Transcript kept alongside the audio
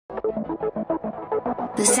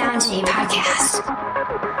The Soundsheet Podcast.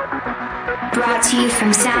 Brought to you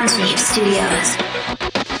from Soundsheet Studios.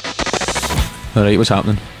 Alright, what's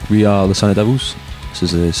happening? We are the Sunny Devils. This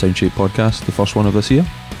is the Soundsheet Podcast, the first one of this year.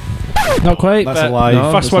 Not quite. That's a lie.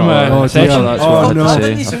 No, first one with session. That's what no. I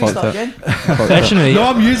Didn't had to say. I fucked it. Session 8. No,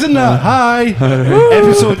 I'm using that. Hi.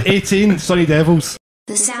 Episode 18, Sunny Devils.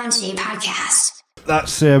 The Soundsheet Podcast.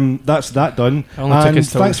 That's that done. Only took And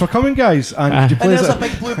us till- thanks for coming, guys. And could you And please, there's a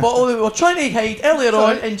big blue bottle that we were trying to hide earlier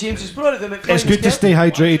on, and James has brought it. it's good to stay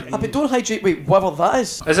hydrated. But don't hydrate. Wait, whatever that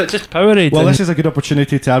is. Is it just Powerade? Well, this is a good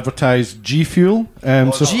opportunity to advertise G Fuel.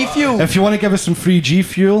 So G Fuel. if you want to give us some free G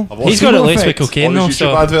Fuel, He's got it Fuel laced with effect. cocaine though, YouTube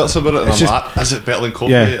so... adverts about it, and It's I'm just- like, is it better than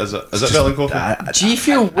coffee? Yeah. Is it better than coffee? G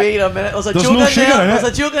Fuel. Wait a minute. There's a There's joke no in sugar there. in it.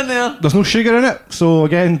 There's a joke in there. There's no sugar in it. So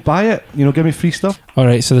again, buy it. Give me free stuff.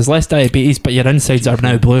 Alright, so there's less diabetes, but your insides are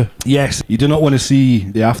now blue. Yes. You do not want to see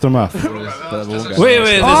the aftermath. Wait, there's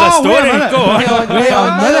a Oh, story. wait a minute. Go on. Wait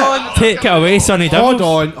a minute. Take it away, Sonny Devils.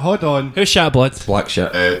 Hold on. Who shat blood? Black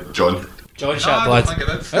shit. John. John shat blood.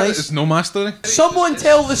 It's no my story. Someone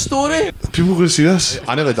tell the story. People going to see this.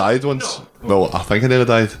 I nearly died once. Well, I think I nearly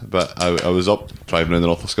died, but I was up driving in the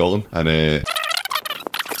north of Scotland, and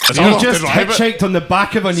You just hitchhiked on the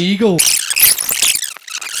back of an eagle.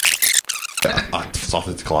 I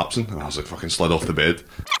started collapsing, and I was like fucking slid off the bed.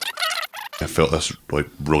 I felt this like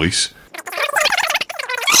release.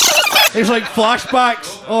 It's like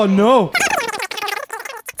flashbacks. Oh no.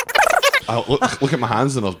 I look at my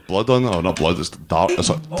hands and there's blood on them. Oh, not blood, it's dark. It's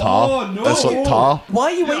like tar. Oh, no. It's like tar. Why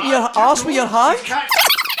are you wiping your arse with your hand?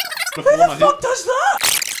 Who the fuck does that?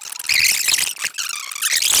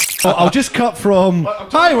 I'll just cut from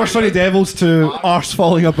 "Hi, we're Sunny Devils" to arse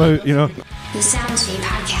falling about. The Soundsheet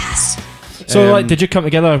Podcast. So, like, did you come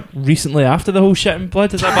together recently after the whole shit and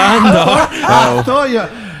blood as a band? Or? I thought you.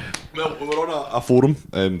 Well, we were on a forum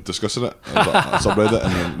discussing it, a subreddit,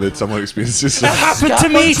 and we had similar experiences. So. Happened to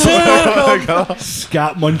me too!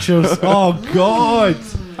 Scat munchers. Oh god.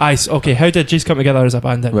 Aye, okay, how did you come together as a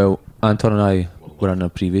band then? Well, Anton and I were in a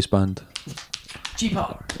previous band,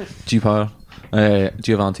 G-Power. G-Power,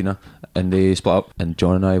 Giovantina, and they split up, and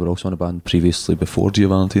John and I were also in a band previously before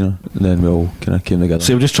Giovantina, and then we all kind of came together.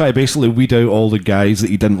 So we just try to basically weed out all the guys that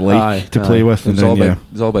you didn't like to play with, and It's all then big.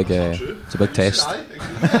 It's all big. It's a big test.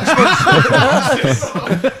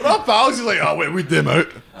 Our pals is like, oh wait, weed them out.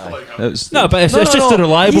 It's, No, but it's just the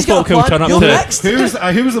reliable He's got folk who'll a plan. turn up You're to next.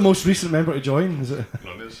 who was the most recent member to join? Is it?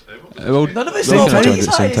 well, None of us Same know time. what Joined he's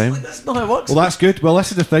at the same at. time. That's not how it works. Well, that's good. Well, this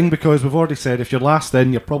is the thing, because we've already said if you're last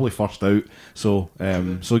in, you're probably first out. So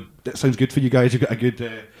that sounds good for you guys. You've got a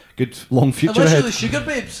good long future Unless you're ahead. the Sugar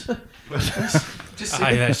Babes. Just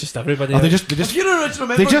Aye, that's just everybody. Oh, they else. just If you're an original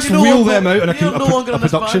member, They just you're no wheel longer- them out in a you're no longer a in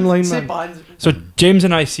this production band. line, Same man. band. So James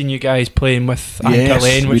and I seen you guys playing with Anchor Yes,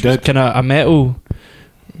 Lane, we which was did. kind of a metal,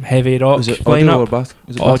 heavy rock was it audio or lineup. bath?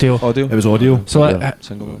 Was it Audio. Audio. It was audio. So Yeah,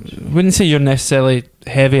 single. wouldn't say you're necessarily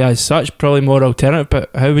heavy as such, probably more alternative, but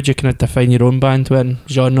how would you kind of define your own band when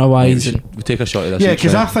genre-wise? And We take a shot at this. Yeah, each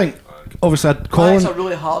because I round. think obviously That's Colin, a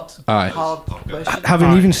really hard question.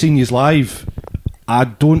 having even seen yous live, I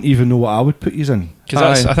don't even know what I would put yous in.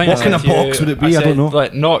 Because I think What I kind said of to you- box would it be? I said, don't know.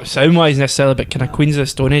 Like, not sound-wise necessarily, but kind of Queens of the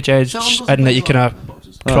Stone Age edge, and that you kind of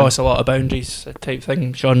cross a lot of boundaries type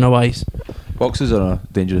thing, genre-wise. Boxes are a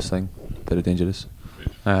dangerous thing. Very dangerous.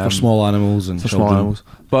 For small animals and for children. small animals.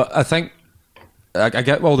 But I think I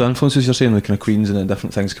get all the influences you're saying, the kind of Queens and then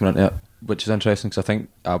different things coming into it, which is interesting because I think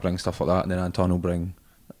I'll bring stuff like that, and then Anton will bring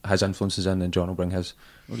his influences in, and John will bring his.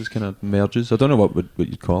 It just kind of merges. I don't know what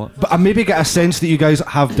you'd call it. But I maybe get a sense that you guys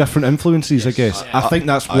have different influences. I guess I think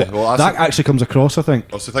that's what well, that actually comes across. I think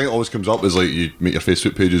That's the thing that always comes up is like you make your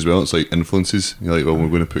Facebook page as well. It's like influences. You're like, well, we're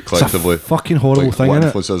going to put it's a collectively. fucking horrible Like, thing, what isn't it?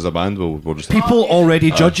 influences as a band? We'll just People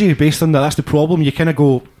already judge you based on that. That's the problem. You kind of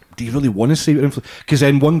go, do you really want to see what influence? Because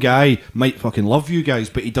then one guy might fucking love you guys,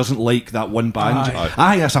 but he doesn't like that one band. Aye.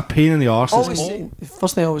 I think that's a pain in the arse. Always say, the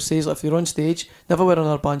first thing I always say is, like, if you're on stage, never wear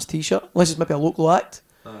another band's t-shirt, unless it's maybe a local act.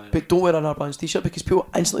 But don't wear another band's t-shirt because people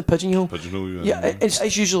instantly pigeonhole. Yeah,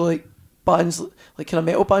 it's usually like bands, like kind of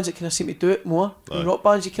metal bands that kind of seem to do it more. And rock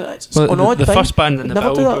bands, you can. It's Well, an odd the thing. first band in the Never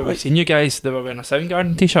bill do that, where we like- seen you guys, they were wearing a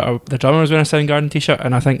Soundgarden t-shirt, or the drummer was wearing a Soundgarden t-shirt,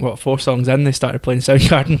 and I think, 4 songs in, they started playing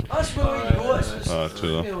Soundgarden. That's where you go.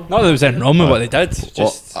 true that. Not that there was anything wrong with what they did,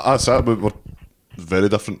 just... Well, that's it. We're very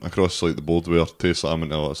different across like the board. We're tastes. I'm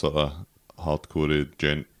into that sort of hardcore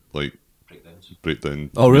gent like breakdown.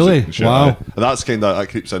 Oh, really? music and shit, Wow. aye. And that's kind of that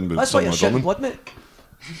creeps in with That's some why of you're my shitting drumming. blood, mate.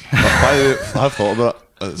 By the way, I've thought about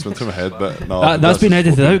it. It's been through my head, but no. That's been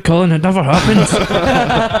edited out, Colin, it never happened.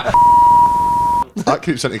 that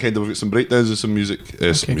keeps into kind of, we've got some breakdowns and some music.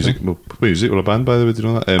 Some music. Well, we're a band, by the way, do you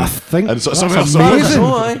know that? I think and that's some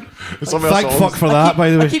amazing. Thank fuck for that, by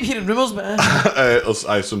the way. I keep hearing rumours, but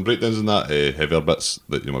There's some breakdowns in that, heavier bits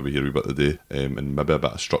that you maybe hear a wee bit today, and maybe a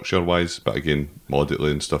bit of structure wise, but again,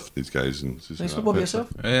 melodically and stuff, these guys. And nice. What about yourself?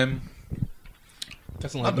 I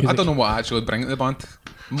don't know what I actually bring to the band.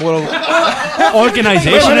 More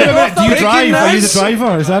organisation. Do you drive? Are you the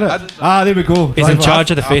driver? Is that it? There we go. He's in charge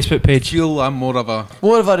of the Facebook page. I feel I'm more of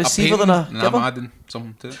a receiver than a and giver. I'm adding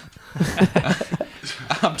something to it.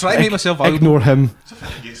 I'm trying to make myself valuable. Ignore him.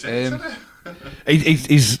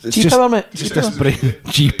 He's G-Power, mate. Just this brain.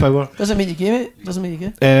 G-Power. Doesn't mean you gay, mate. Doesn't mean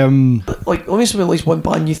you gay. Like, obviously, at least one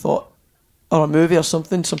band you thought, or a movie or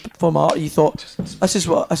something, some form of art, you thought, this is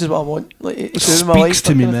what I want. Like, it's in my life. Speaks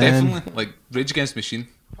to me, man. Definitely, like Rage Against the Machine.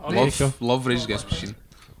 there you go. Love Rage Against the Machine.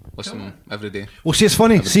 Listen every day. Well, see, it's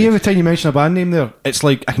funny. See, every time you mention a band name there, it's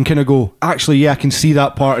like I can kind of go, actually, yeah, I can see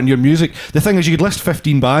that part in your music. The thing is, you could list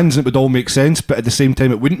 15 bands and it would all make sense, but at the same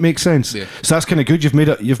time, it wouldn't make sense. Yeah. So that's kind of good. You've made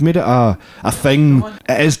it a thing.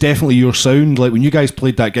 It is definitely your sound. Like when you guys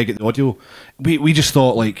played that gig at the Audio, we just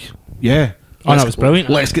thought like, yeah. Oh, that was brilliant.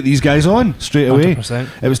 Let's get these guys on straight away.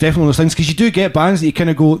 100%. It was definitely one of those things because you do get bands that you kind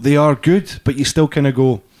of go, they are good, but you still kind of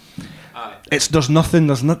go, there's not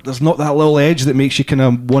that little edge that makes you kind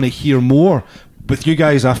of want to hear more. With you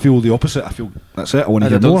guys, I feel the opposite. I feel that's it. I want to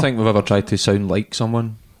hear more. I don't think we've ever tried to sound like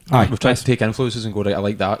someone. Aye. We've tried to take influences and go, right, I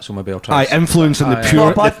like that, so maybe I'll try. Influence in the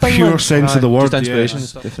Not a bad thing, pure like. sense of the word. Just inspiration.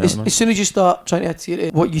 Yeah. Definitely. As soon as you start trying to adhere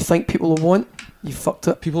to what you think people will want, you fucked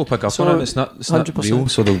it. People will pick up So, on it. It's not 100%. real,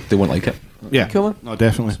 so they won't like it. Yeah. Cool, man. No,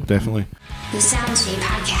 definitely. The Soundscape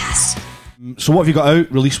Podcast. So what have you got out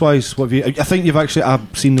release-wise? What have you? I think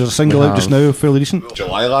I've seen there's a single We out just now, fairly recent.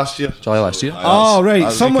 July last year. July last year. Oh right,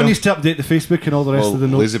 that's someone cool. needs to update the Facebook and all the rest of the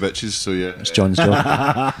notes. Lazy bitches, so yeah. It's John's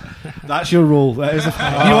job. That's your role. That is. You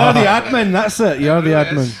are the admin. That's it. You are the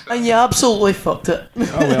admin. And you absolutely fucked it.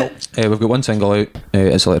 Oh well. We've got one single out.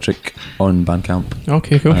 It's Electric on Bandcamp.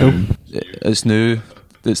 Okay, cool. It's new.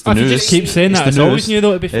 It's the If you newest. just keep saying that, it's the always newest. new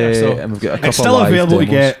though, to be fair. So. And we've got a couple It's still of live available to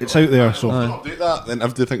demos. get. It's out there. So Update that, then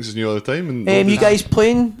everybody thinks it's new all the time. And You guys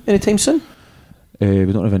playing anytime soon? We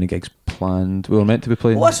don't have any gigs planned. We were meant to be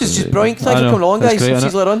playing. Well, this is just brilliant. I Thanks for know, coming along, that's guys. great, Since innit?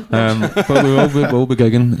 he's later on. But we'll be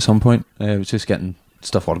gigging at some point. It's just getting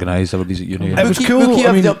stuff organised. Everybody's at uni. It was cool. We'll keep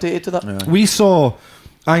I mean, everybody updated to that. we saw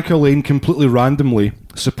Anchor Lane completely randomly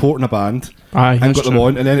supporting a band. Aye, And that's got them true.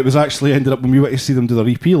 on, and then it was actually ended up when we went to see them do their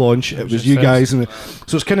EP launch. It was you guys, and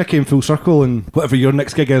so it's kind of came full circle. And whatever your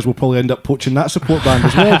next gig is, we'll probably end up poaching that support band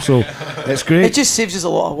as well. So it's great. It just saves us a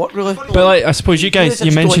lot of work, really. But like, I suppose you guys,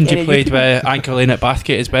 you mentioned you played with Anchor Lane at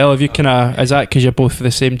Bathgate as well. Have you kind of, is that because you're both for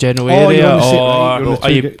the same general Oh, you're area, on the same- or you're on the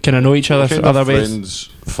are you two- kind of know each other kind other of ways? friends,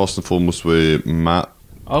 first and foremost, with Matt,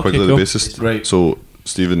 Okay, Quigley, cool. the bassist. Right. So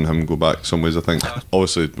Steve and him go back some ways, I think.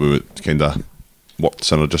 Obviously, we would kind of worked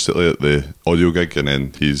synergistically at the Audio gig, and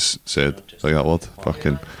then he's said, like that word,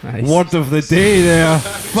 fucking Nice. Word of the day there.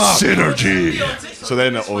 Fuck. synergy. So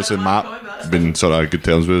then, obviously, Matt, been sort of good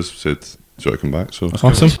terms with us, said, "So I come back." So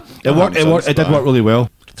Awesome. It worked. It did work really well.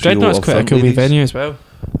 Dreadnought's quite a cool wee venue as well.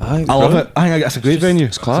 Aye, I love it. I think it's a great venue.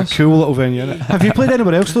 It's class. a cool little venue, isn't it? Have you played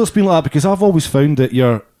anywhere else that's been like that? Because I've always found that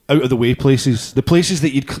you're out of the way places, the places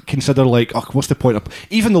that you'd consider like, oh, what's the point of?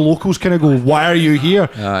 Even the locals kind of go, why are you here?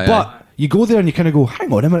 Aye, but you go there and you kind of go,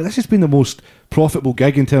 hang on a minute, this has been the most profitable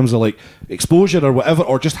gig in terms of like exposure or whatever,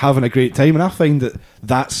 or just having a great time. And I find that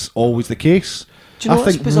that's always the case. Do you know I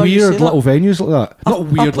what's think bizarre you weird say little venues like that. Not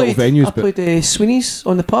weird little venues, I but played Sweeney's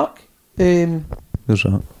on the park. There's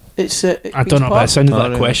that. It's I don't know, but it sounded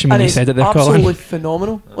like a question when and you it's said it there, absolutely Colin.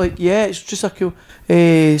 phenomenal. Like, yeah, it's just a cool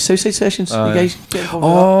Southside Sessions. You guys get involved with that.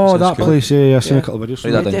 oh, Sounds that cool. place, yeah, I've seen a Yeah. couple of videos.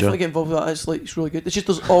 Right, Yeah, that danger. definitely get involved with that. It's like, it's really good. It's just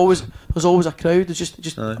there's always a crowd. There's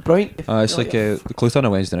just brilliant. It's like the Cluth on a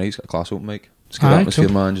Wednesday night. It's got a class open mic. It's good Aye, atmosphere,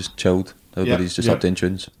 cool. man. Just chilled. Everybody's just yeah. up to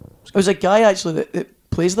tunes. There was a guy actually that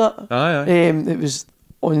plays that. Aye. It was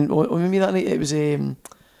on me that night. It was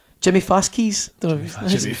Jimmy Fastkeys. Don't know.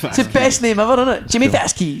 It's the best name ever, isn't it? Jimmy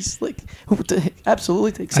Fastkeys. Like,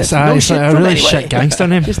 absolutely. It's like a really shit gangster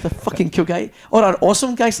name. Just a fucking cool guy, or an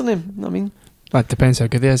awesome gangster name. You know what I mean, That depends how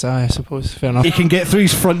good he is, I suppose. Fair enough. He can get through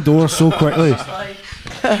his front door so quickly.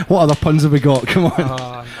 What other puns have we got? Come on.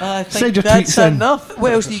 I Send think your that's tweets in. enough.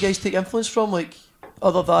 What else do you guys take influence from, like?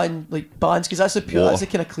 Other than like bands, because that's the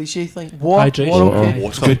kind of cliche thing. War, Hydration. war, okay.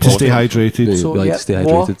 It's good to stay hydrated. We like to stay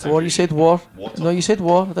war, hydrated. war. You said war. No, you said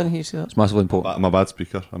war. I didn't hear you say that. It's massively important. my bad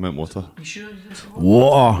speaker. I meant water. You sure you didn't say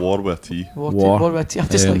Water. War with a T. war? War. War with a T. I'm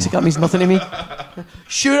dyslexic. That means nothing to me.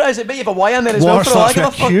 Sure it is. It bet you have a Y in there as Water well. For all I starts give a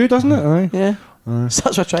with a fuck. Q, doesn't it? Aye. Yeah.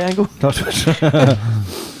 Starts with a triangle. That's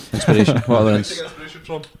what Inspiration. What other inspiration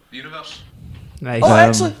from the universe. Nice. Oh,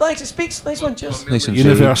 excellent. Thanks. It speaks. Nice one. Cheers. Nice and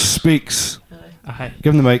Universe speaks. Aye.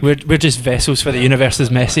 Give him the mic. We're just vessels for the universe's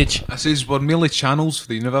message. I says we're merely channels for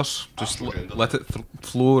the universe. Just let it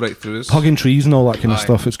flow right through us. Hugging trees and all that kind of Aye.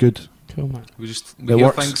 stuff. It's good. Cool, man. We just It hear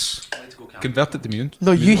works. things, convert it to music.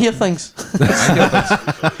 No, you hear things. I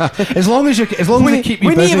hear things. As long as they keep you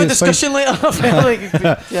We need busy. to have a it's fine. discussion later. I feel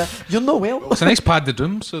like, yeah, you're not well. It's a nice padded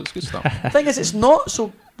room, so it's good stuff. Thing is, it's not.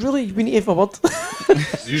 So really, we need to have a word.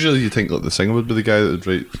 Usually you think like the singer would be the guy that would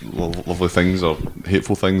write lovely things or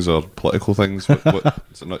hateful things or political things.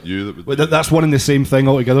 Is it not you that would? But that's one and the same thing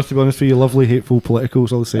altogether. To be honest with you, lovely, hateful,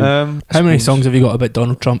 politicals, all the same. How many songs have you got about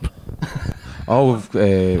Donald Trump? Oh, we've,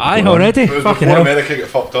 Aye, already? Fucking hell. America get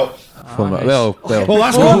fucked up. well,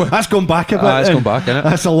 well, that's gone back a bit. it's then. gone back, innit?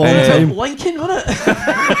 That's a long time. Lincoln, wasn't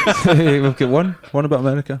it? We've got one about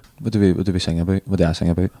America. What do we sing about? What do I sing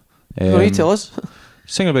about? No, you tell us.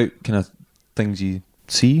 Sing about kind of things you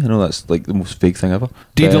see. I know that's like the most vague thing ever.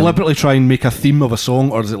 Do you But, deliberately try and make a theme of a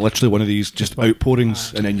song, or is it literally one of these just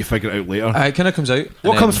outpourings and then you figure it out later? it kind of comes out.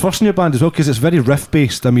 What comes first in your band as well? Because it's very riff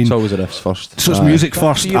based. I mean, It's always the riffs first. so it's Aye. music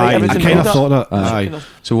first. So you write Aye, I everything kind of down? thought that. Aye. Aye.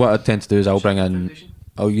 So what I tend to do is I'll bring in.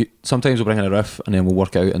 Sometimes we'll bring in a riff and then we'll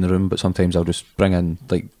work it out in the room. But sometimes I'll just bring in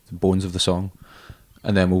like the bones of the song,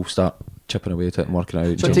 and then we'll start chipping away at it and working it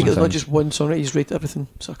out. So I take it changing it's not things. just one song, right? He's written everything.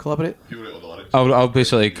 So collaborate. I'll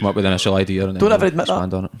basically come up with an initial idea and then Don't ever we'll admit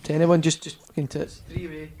expand that on it. to anyone. Just fucking tits.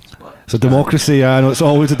 Three-way. It's a democracy. I know it's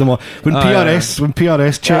always a when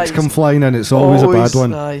PRS checks Aye. come flying in, it's always a bad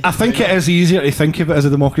one. Aye. I think it is easier to think of it as a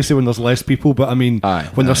democracy when there's less people, but I mean, Aye,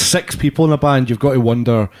 when there's 6 people in a band, you've got to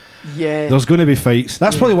wonder. Yeah. There's going to be fights.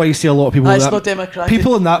 That's probably why you see a lot of people. It's that, not democratic.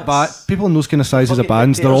 people in that It's- people in those kind of sizes of Fucking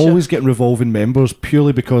bands, they're dictatorship. always getting revolving members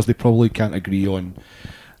purely because they probably can't agree on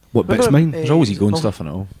what bit's Remember, mine. There's always ego and stuff and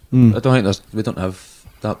all. Mm. I don't think we don't have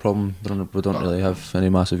that problem. We don't really have any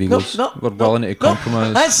massive egos. no, We're no, willing to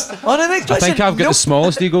compromise. That's on the next I question. think I've got the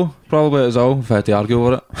smallest ego, probably as all. If I had to argue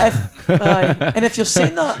over it. And if you're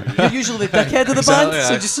saying that, you're usually the dickhead of the band.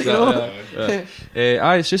 So just so you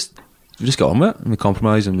know. It's just we just get on with it and we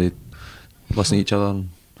compromise and we listen to each other and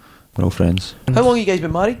we're all friends. How long have you guys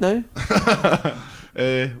been married now?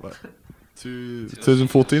 What?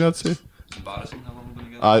 2014, I'd say.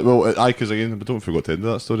 Because again, I don't know if we got to end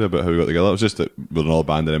of that story about how we got together. It was just that we're another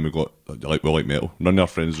band and then we like metal. None of our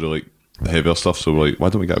friends were like the heavier stuff, so we're like, why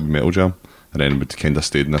don't we get a metal jam? And then we kind of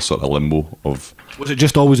stayed in this sort of limbo of. Was it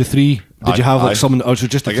just always a 3? Did you have like someone, or was it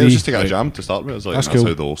just a Like, 3? it was just to get a jam to start with. It was like, That's that's cool.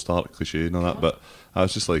 how they all start, cliche and all that. But I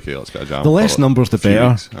was just like, hey, let's get a jam. The less for, numbers, the a few better.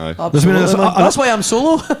 weeks. Aye. Absolutely, there's- man. That's why I'm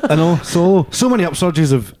solo. I know, so many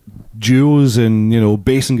upsurges of duos and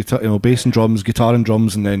bass and guitar, bass and drums, guitar and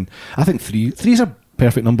drums, and then I think 3's a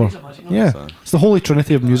perfect number. Yeah, it's the holy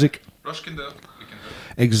trinity of music. Rush can do it. We can do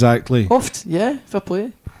it. Exactly. Oft, yeah, fair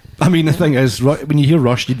play. I mean, the thing is, when you hear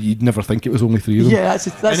Rush, you'd never think it was only 3 of them. Yeah, that's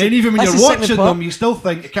and then even when that's you're the second watching part. them, you still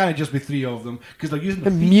think it can't just be 3 of them because they're using the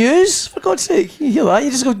And feet. Muse, for God's sake, you hear that?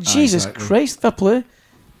 You just go, Jesus exactly. Christ, fair play.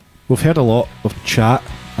 We've heard a lot of chat.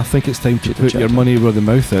 I think it's time to put your money where the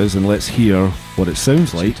mouth is and let's hear what it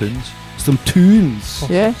sounds like. Tunes. Some tunes.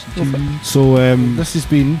 Yeah. So this has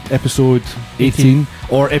been episode 18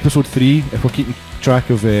 or episode 3 if we're keeping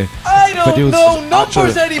track of I don't videos. know numbers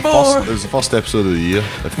Actually, anymore. It was the first episode of the year.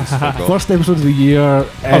 If you forgot. first episode of the year.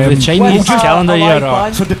 Of the Chinese Well, calendar a year. live Or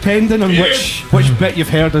band. So depending on which bit you've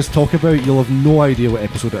heard us talk about, you'll have no idea what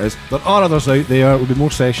episode it is. There are others out there. There'll be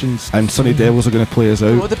more sessions, and Sunny Devils are going to play us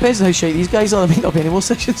Well, out. it depends on how shite these guys are. There might not be any more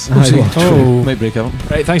sessions. Oh. Might break out.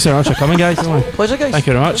 Right, thanks very much for coming, guys. Pleasure, guys. Thank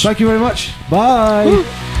you very much. Thank you very much. Bye.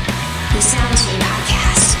 The Sound Team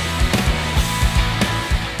Podcast.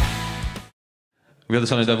 We are the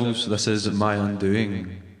Sunny Devils. This is My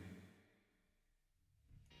Undoing.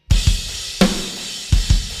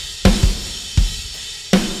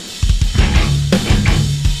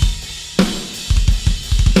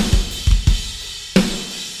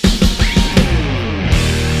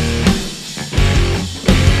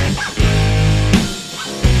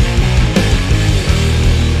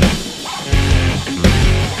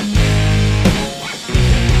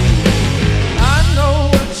 I know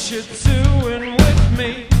what you're doing with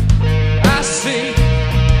me. I see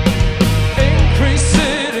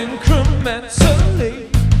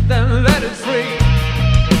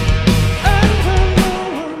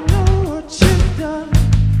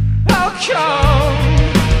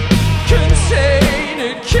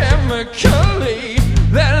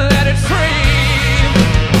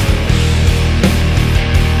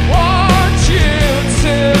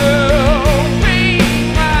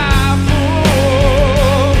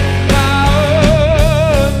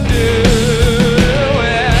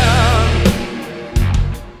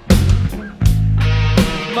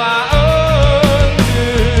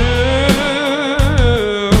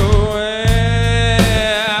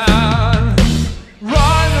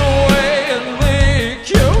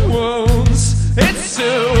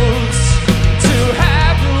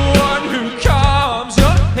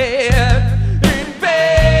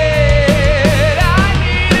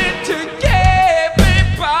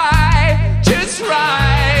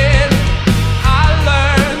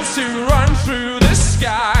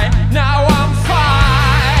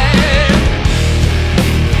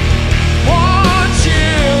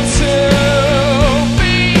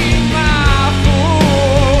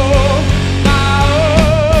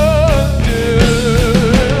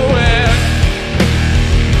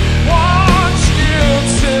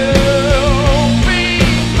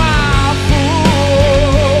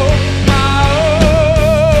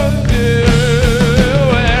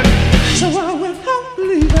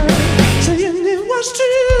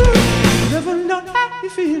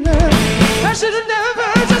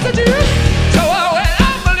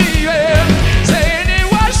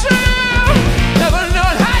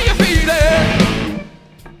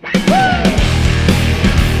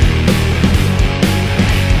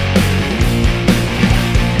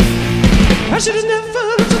I should have never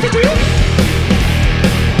listened to the truth.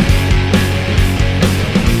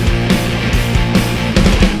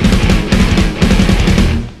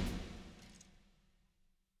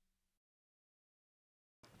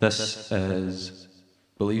 This is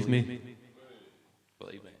Believe Me.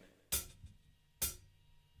 Believe Me.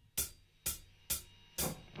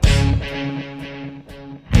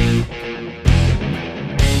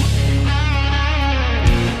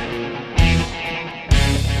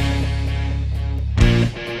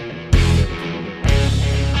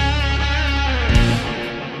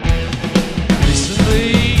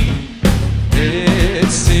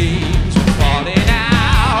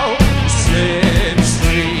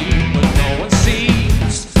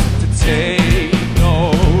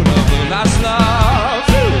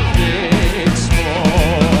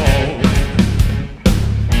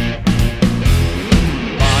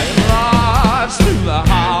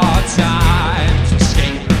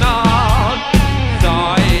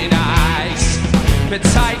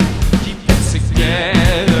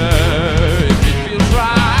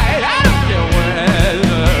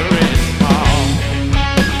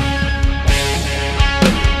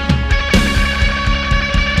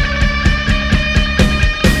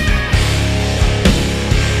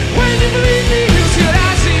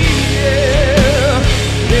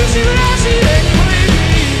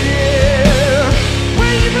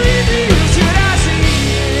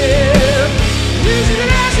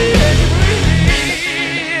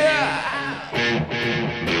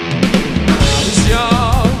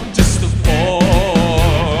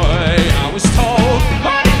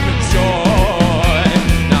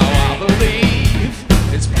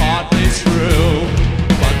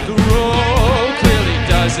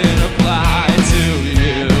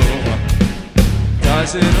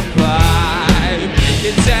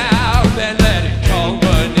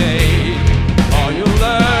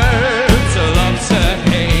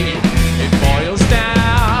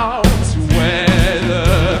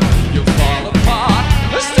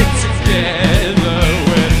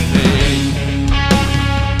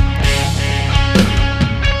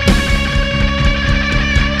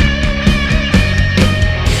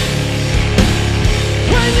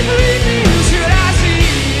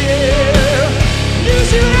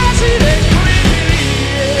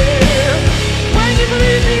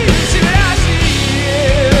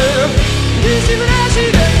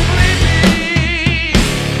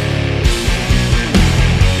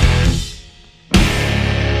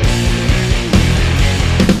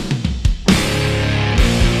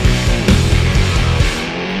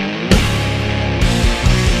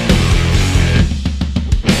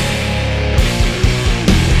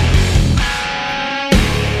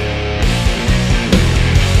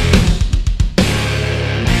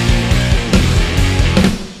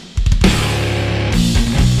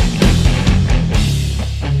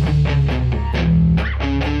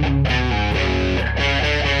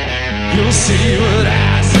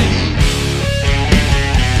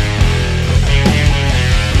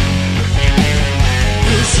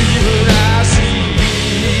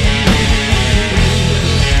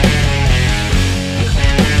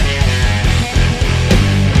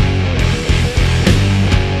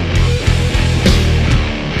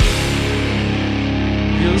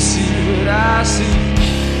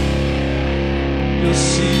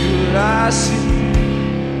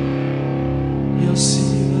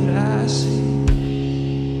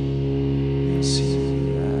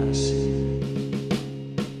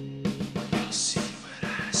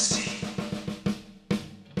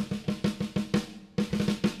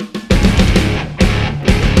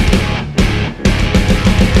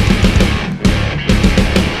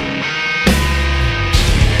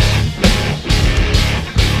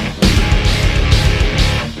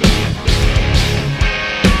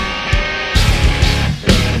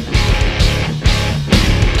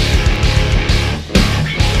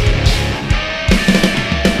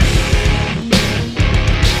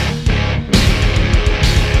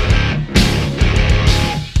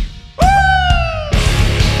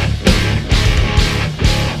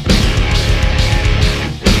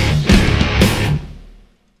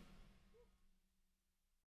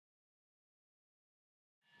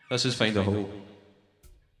 This is Find a Hole.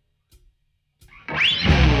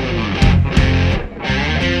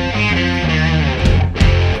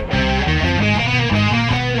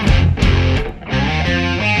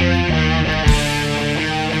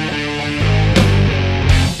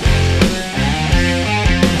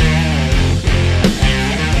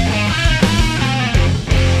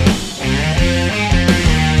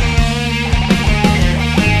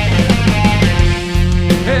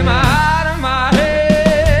 Am I out of my head?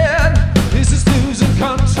 Is this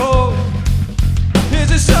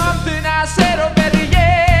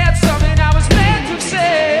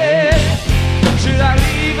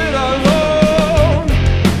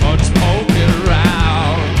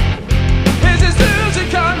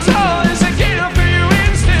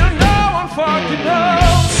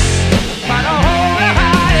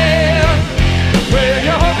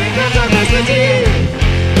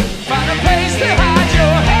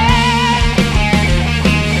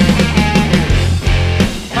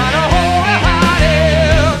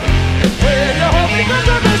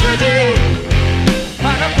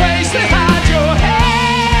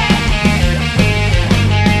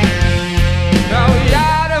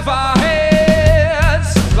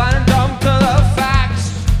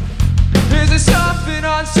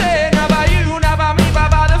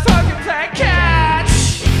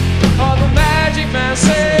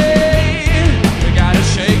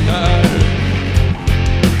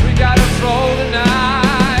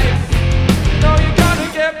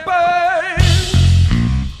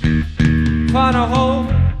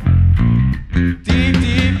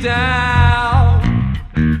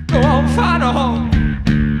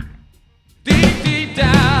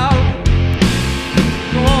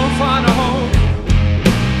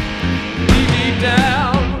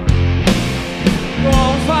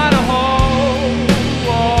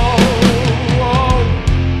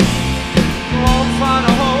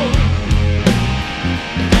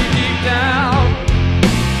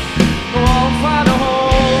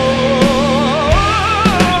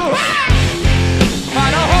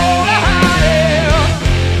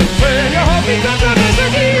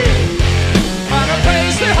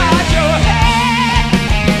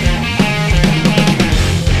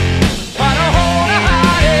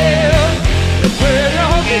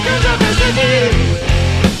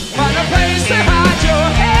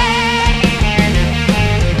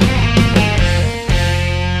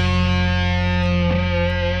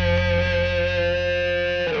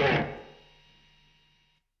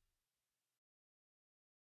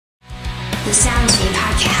the Soundtape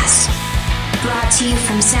Podcast. Brought to you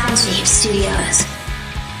from Soundtape Studios.